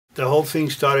The whole thing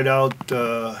started out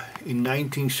in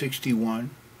 1961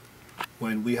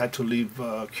 when we had to leave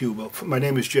Cuba. My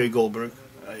name is Jay Goldberg.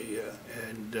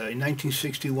 In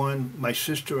 1961, my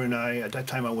sister and I, at that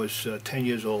time I was 10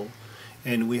 years old,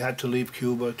 and we had to leave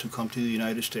Cuba to come to the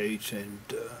United States. And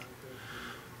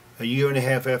a year and a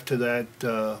half after that,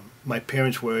 my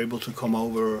parents were able to come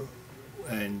over,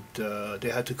 and they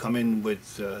had to come in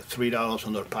with $3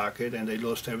 in their pocket, and they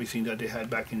lost everything that they had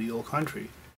back in the old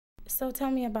country. So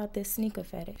tell me about this sneaker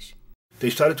fetish. They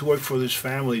started to work for this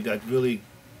family that really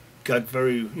got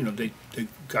very, they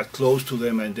got close to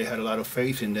them, and they had a lot of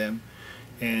faith in them.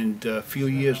 And a few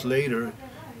years later,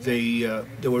 they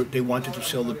wanted to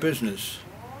sell the business.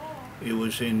 It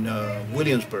was in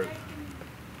Williamsburg.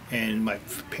 And my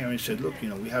parents said, look,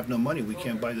 we have no money. We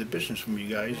can't buy the business from you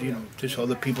guys. There's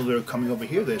other people that are coming over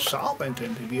here. They're solvent,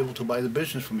 and they'd be able to buy the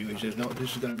business from you. He says, no,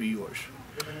 this is going to be yours.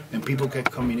 And people kept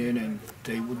coming in, and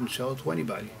they wouldn't sell it to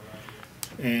anybody.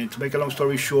 And to make a long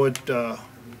story short,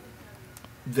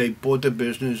 they bought the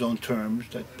business on terms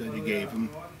that they gave them.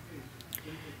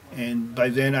 And by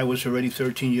then I was already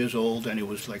 13 years old, and it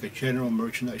was like a general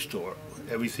merchandise store.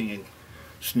 Everything in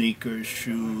sneakers,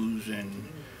 shoes, and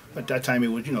at that time it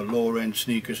was, lower end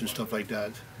sneakers and stuff like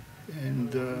that.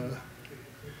 And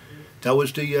that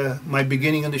was my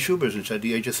beginning in the shoe business at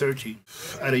the age of 13.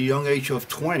 At a young age of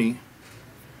 20,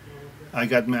 I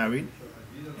got married,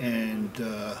 and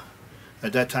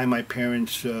at that time my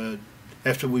parents,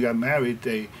 after we got married,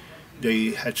 they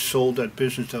had sold that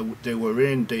business that they were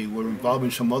in. They were involved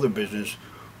in some other business,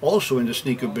 also in the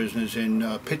sneaker business in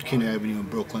Pitkin Avenue in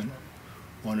Brooklyn,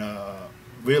 on a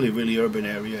really, really urban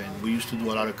area. And we used to do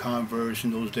a lot of Converse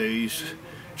in those days,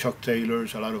 Chuck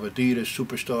Taylors, a lot of Adidas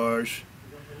Superstars,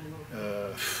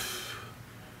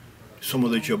 some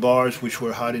of the Jabars, which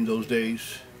were hot in those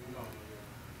days.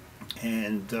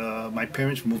 And my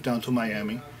parents moved down to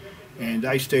Miami, and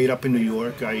I stayed up in New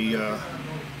York.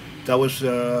 That was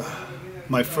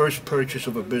my first purchase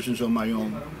of a business on my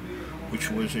own,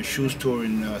 which was a shoe store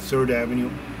in 3rd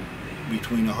Avenue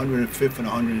between 105th and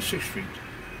 106th Street.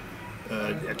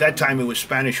 At that time it was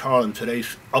Spanish Harlem,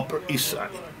 today's Upper East Side.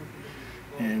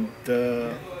 And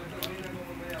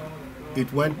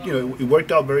it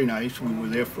worked out very nice. We were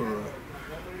there for a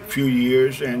few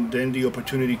years, and then the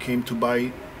opportunity came to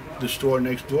buy the store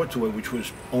next door to it, which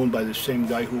was owned by the same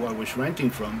guy who I was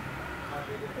renting from.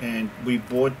 And we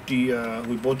bought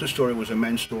the store. It was a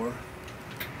men's store,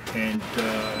 and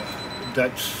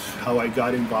that's how I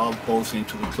got involved both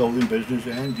into the clothing business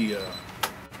and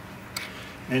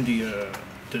the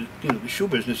shoe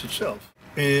business itself.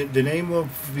 And the name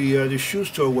of the shoe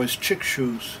store was Chick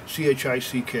Shoes,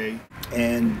 C-H-I-C-K,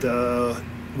 and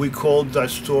we called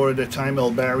that store at the time El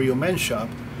Barrio Men's Shop,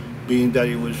 being that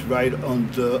it was right on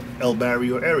the El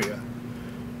Barrio area.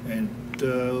 And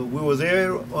we were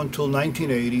there until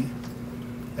 1980.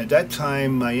 At that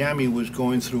time, Miami was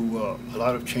going through a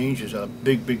lot of changes, a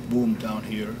big, big boom down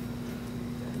here,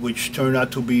 which turned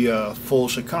out to be a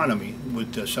false economy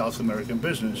with the South American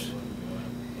business.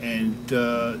 And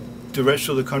the rest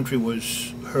of the country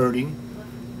was hurting,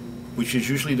 which is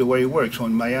usually the way it works.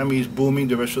 When Miami is booming,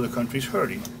 the rest of the country is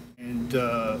hurting. And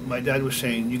my dad was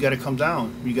saying, you got to come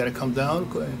down. You got to come down.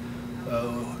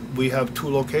 We have 2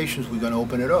 locations. We're going to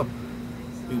open it up.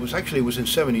 It was in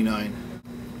 '79.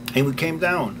 And we came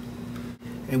down.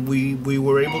 And we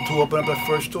were able to open up that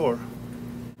first store.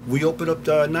 We opened up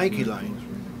the Nike line.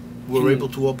 We were able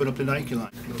to open up the Nike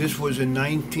line. This was in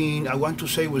I want to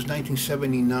say it was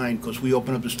 1979, because we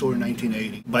opened up the store in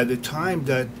 1980. By the time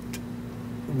that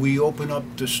we opened up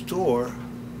the store,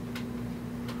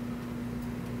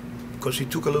 because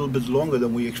it took a little bit longer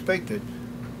than we expected,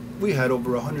 we had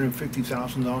over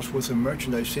 $150,000 worth of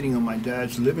merchandise sitting in my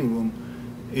dad's living room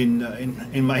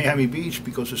in Miami Beach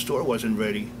because the store wasn't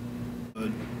ready.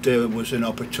 There was an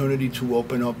opportunity to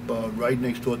open up right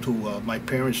next door to my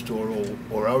parents' store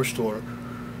or our store,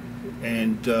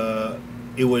 and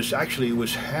it was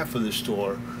half of the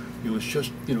store. It was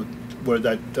just where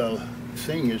that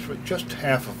thing is, just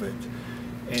half of it.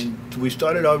 And we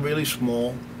started out really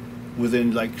small.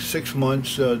 Within like 6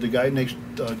 months, the guy next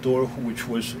door, which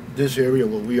was this area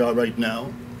where we are right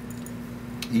now,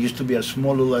 he used to be a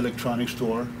small little electronics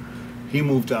store. He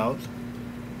moved out,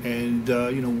 and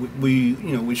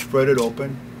we spread it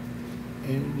open,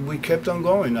 and we kept on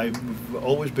going. I've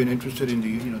always been interested in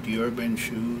the urban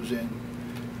shoes and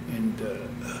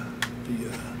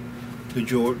the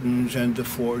Jordans and the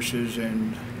Forces,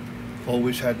 and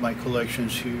always had my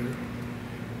collections here.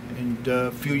 And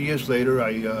a few years later,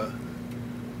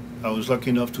 I was lucky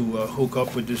enough to hook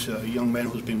up with this young man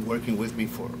who's been working with me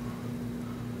for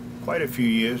quite a few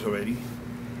years already.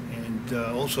 and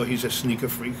also he's a sneaker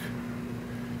freak.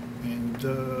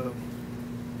 And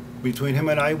between him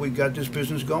and I, we got this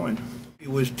business going. It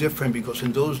was different because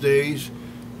in those days,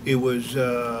 it was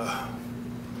the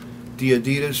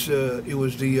Adidas, it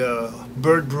was the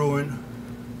Bird Bruin,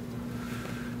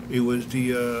 it was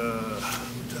it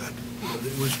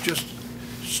was just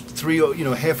three,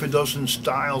 half a dozen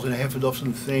styles and half a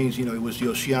dozen things. It was the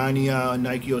Oceania,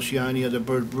 Nike Oceania, the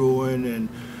Bird Bruin, and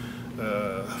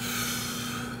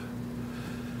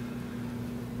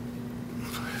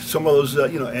some of those,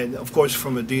 and of course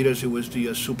from Adidas it was the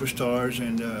Superstars,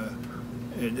 and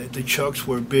the Chucks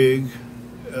were big.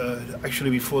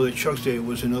 Actually, before the Chucks, there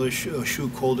was another shoe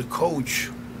called the Coach,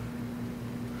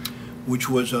 which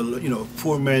was a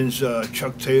poor man's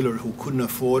Chuck Taylor who couldn't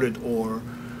afford it, or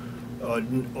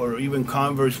even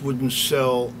Converse wouldn't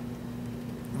sell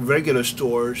regular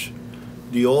stores,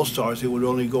 the All Stars. They would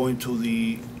only go into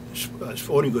the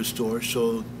sporting goods stores,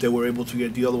 so they were able to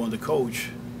get the other one, the Coach.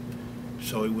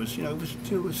 So it was,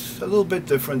 it was a little bit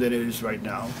different than it is right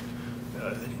now.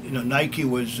 Nike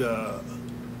was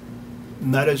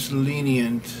not as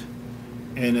lenient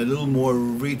and a little more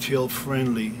retail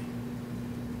friendly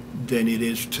than it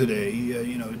is today.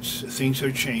 Things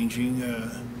are changing.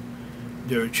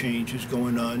 There are changes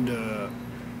going on.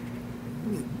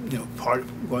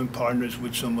 Going partners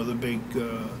with some of the big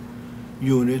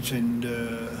units, and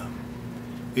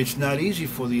it's not easy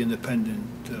for the independent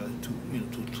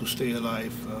to stay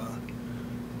alive.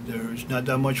 There's not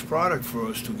that much product for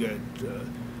us to get.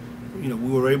 We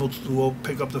were able to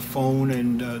pick up the phone,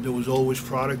 and there was always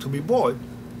product to be bought.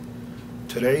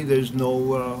 Today, there's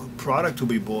no product to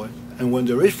be bought, and when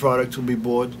there is product to be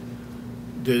bought,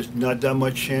 there's not that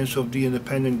much chance of the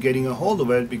independent getting a hold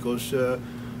of it, because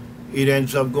it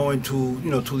ends up going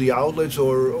to to the outlets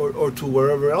or to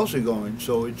wherever else they're going.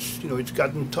 So it's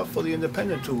gotten tough for the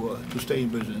independent to stay in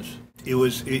business.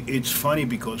 It's funny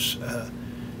because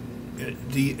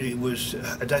it was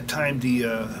at that time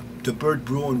the Bird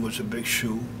Bruin was a big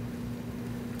shoe,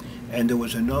 and there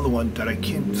was another one that I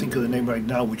can't think of the name right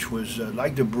now, which was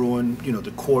like the Bruin,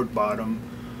 the court bottom,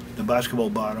 the basketball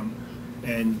bottom,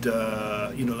 and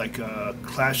like a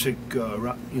classic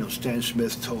Stan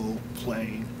Smith toe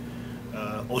plain.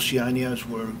 Oceanias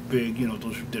were big.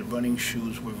 The running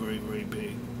shoes were very, very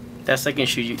big. That second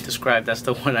shoe you described, that's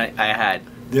the one I had.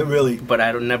 They're really. But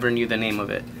I never knew the name of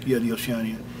it. Yeah, the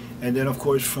Oceania. And then, of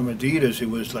course, from Adidas, it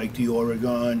was like the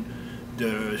Oregon,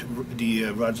 the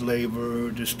Rod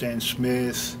Laver, the Stan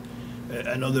Smith.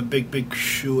 Another big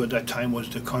shoe at that time was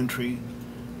the Country.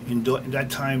 In that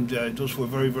time, those were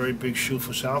very, very big shoes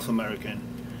for South American.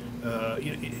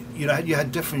 You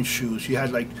had different shoes. You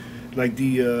had like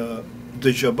the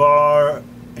Jabbar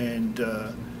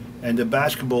and the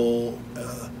basketball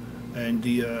and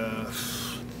the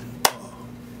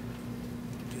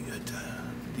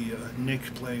Knicks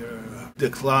player, the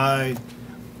Clyde.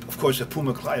 Of course, the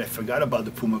Puma Clyde. I forgot about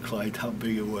the Puma Clyde, how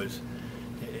big it was,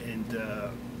 and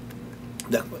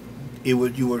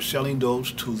you were selling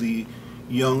those to the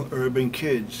young urban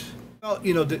kids. Well,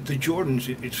 the Jordans.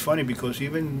 It's funny because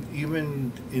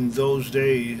even in those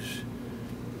days,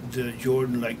 the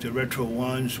Jordan, like the retro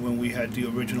ones, when we had the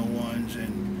original ones,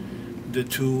 and the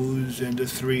 2s and the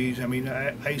 3s. I mean,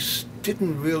 I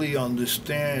didn't really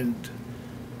understand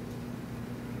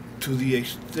to the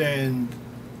extent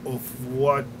of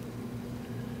what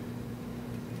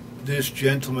this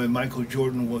gentleman, Michael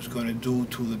Jordan, was going to do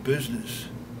to the business,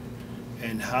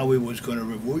 and how it was going to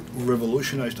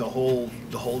revolutionize the whole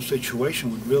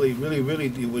situation.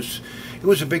 It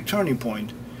was a big turning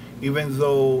point. Even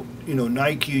though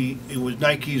Nike, it was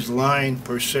Nike's line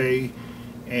per se,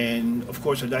 and of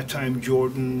course at that time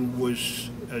Jordan was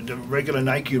the regular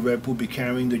Nike rep would be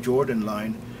carrying the Jordan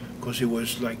line, because it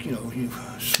was like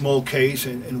small case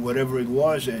and whatever it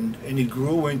was, and it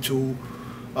grew into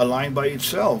a line by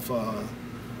itself.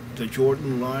 The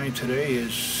Jordan line today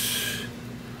is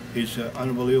an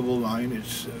unbelievable line.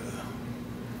 It's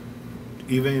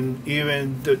even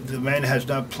the man has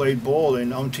not played ball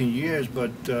in umpteen years,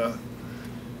 but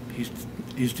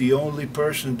he's the only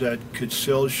person that could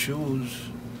sell shoes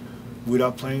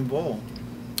without playing ball.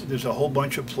 There's a whole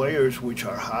bunch of players which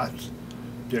are hot,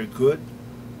 they're good,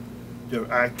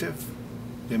 they're active,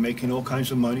 they're making all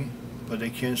kinds of money, but they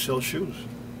can't sell shoes.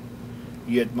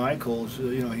 Yet Michael's,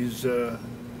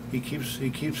 he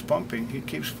keeps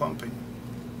pumping.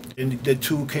 And the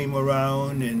 2 came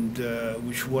around, and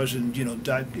which wasn't,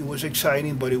 that it was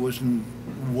exciting, but it wasn't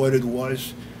what it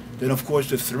was. Then of course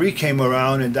the 3 came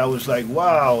around, and that was like,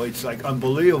 wow, it's like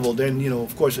unbelievable. Then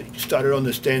of course I started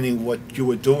understanding what you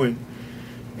were doing,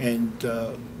 and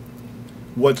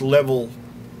what level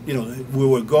you know, we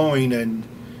were going, and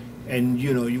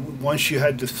you know, once you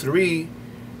had the 3,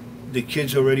 the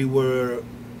kids already were,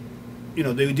 you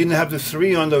know, they didn't have the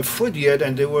 3 on their foot yet,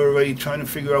 and they were already trying to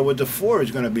figure out what the 4 is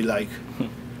going to be like.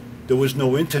 There was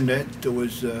no internet. There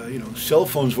was, you know, cell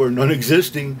phones were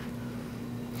non-existing.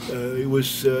 It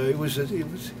was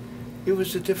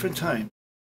a different time.